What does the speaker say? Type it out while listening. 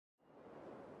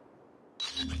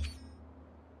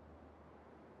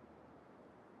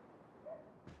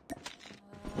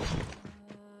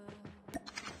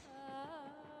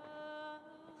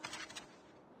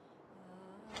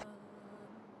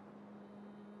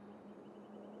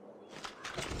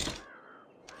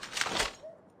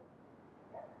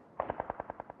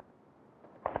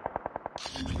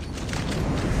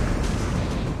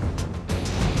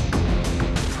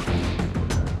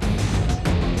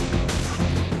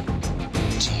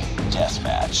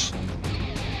deathmatch.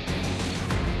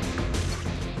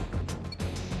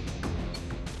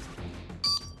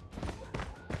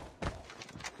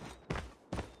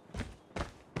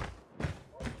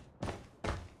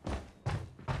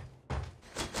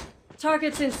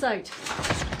 Targets in sight.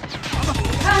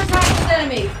 Contact with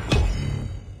enemy.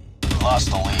 Lost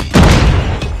the lead.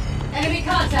 Enemy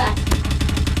contact.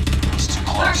 It's too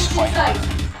close. Targets in Fight sight.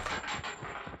 harder.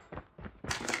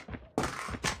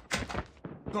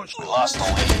 We lost the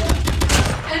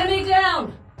lead. Enemy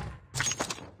down.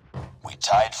 We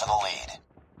tied for the lead.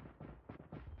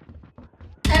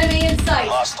 Enemy in We sight.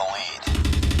 lost the lead.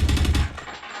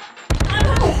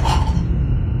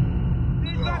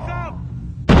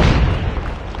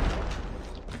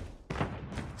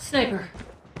 Sniper.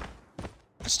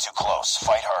 It's too close.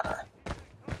 Fight harder.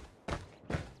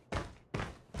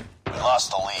 We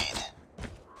lost the lead.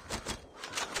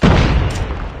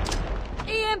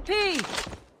 EMP.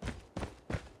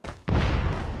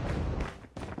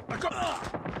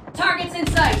 Targets in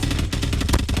sight.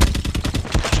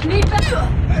 Need back.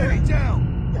 Enemy down!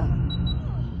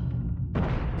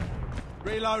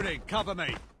 Reloading, cover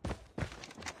me.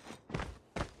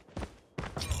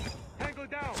 Tango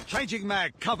down. Changing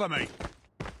mag, cover me.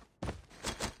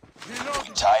 We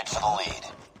tied for the lead.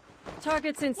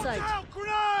 Targets in sight. Out,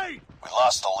 grenade! We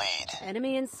lost the lead.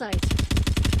 Enemy in sight.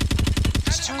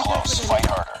 It's too close. Fight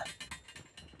harder.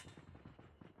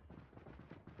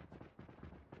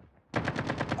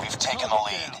 We've taken the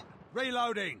lead.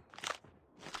 Reloading.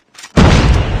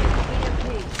 EMP.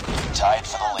 We tied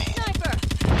for the lead. Sniper.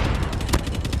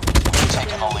 We've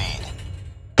taken the lead.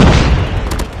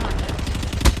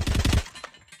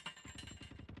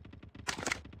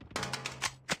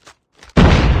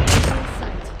 In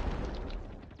sight.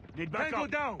 Need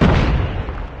backup. Down.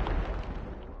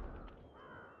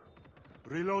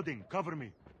 Reloading, cover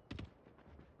me.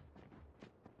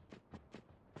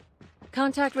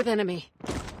 Contact with enemy.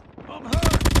 I'm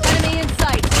hurt. Enemy in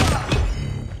sight.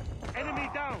 Enemy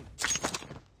down.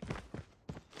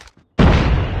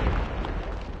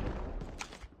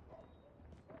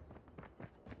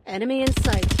 Enemy in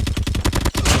sight.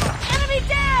 Enemy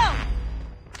down!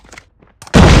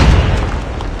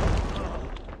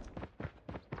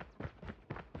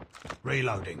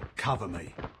 Reloading, cover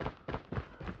me.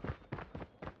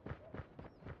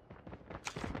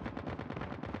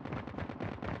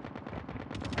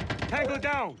 Tango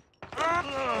down.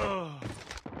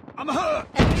 I'm hurt.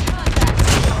 Enemy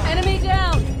contact. Enemy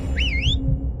down!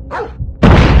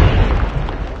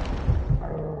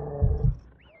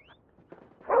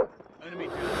 Enemy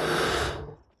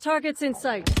down. Targets in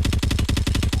sight.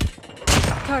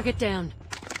 Target down.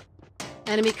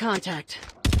 Enemy contact.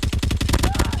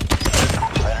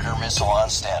 Predator missile on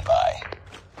standby.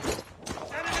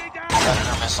 Enemy down.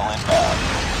 Predator missile inbound.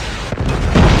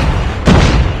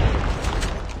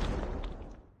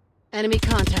 Enemy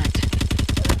contact.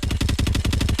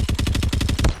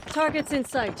 Targets in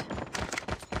sight.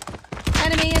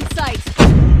 Enemy in sight.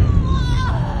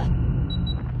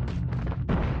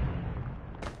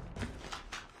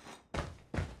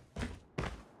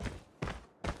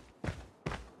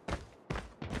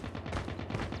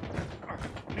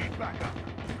 Need backup.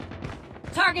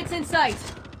 Targets in sight.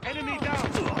 Enemy down.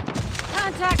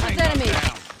 Contact with enemy.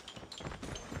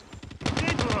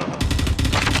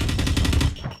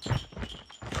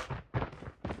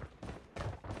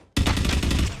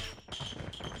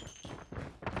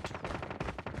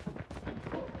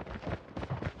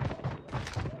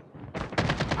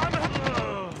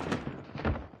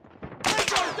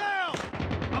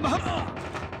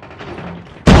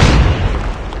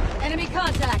 Enemy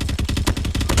contact.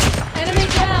 Enemy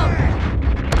down.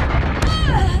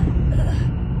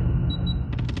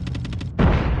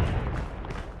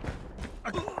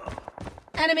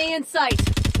 Enemy in sight.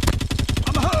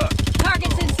 I'm hurt.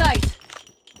 Targets in sight.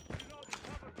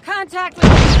 Contact with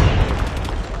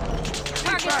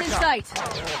targets in sight.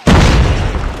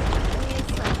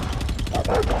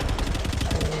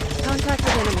 Contact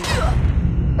with enemy.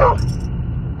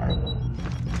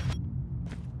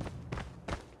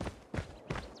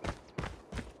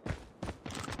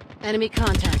 Enemy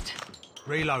contact.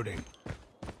 Reloading.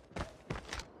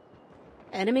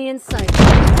 Enemy in sight.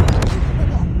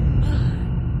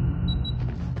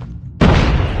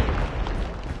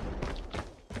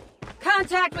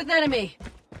 Contact with enemy.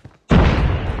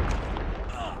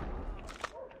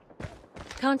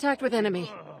 Contact with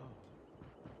enemy.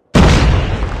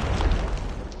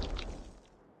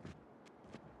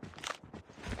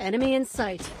 Enemy in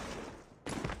sight.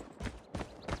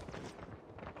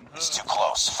 It's too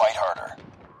close. Fight harder.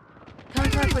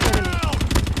 Contact with enemy.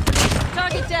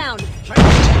 Target down. We've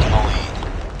taken the lead.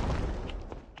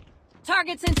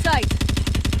 Targets in sight.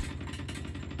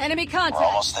 Enemy We're contact.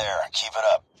 almost there. Keep it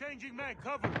up. Changing mag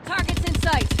cover. Targets in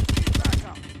sight. Back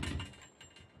up.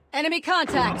 Enemy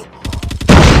contact.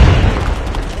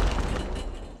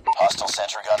 Hostile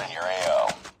sentry gun in your AO.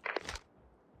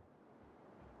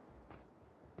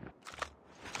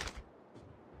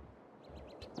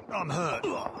 I'm hurt.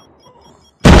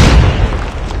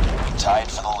 Tied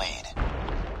for the lead.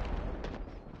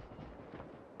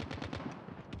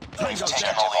 We've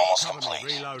taken the lead. Almost Cover me,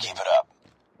 complete. reloading. Keep it up.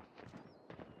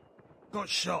 Got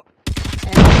shot.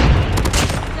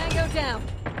 Tango down.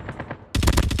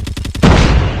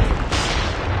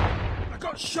 I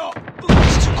got shot.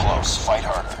 It's too close. Fight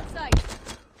harder. Sight.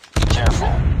 Careful.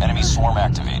 Enemy swarm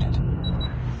activated.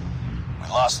 We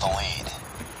lost the lead.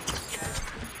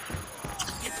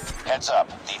 Heads up.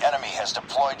 The enemy has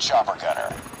deployed chopper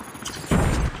gunner.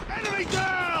 Enemy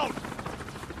down!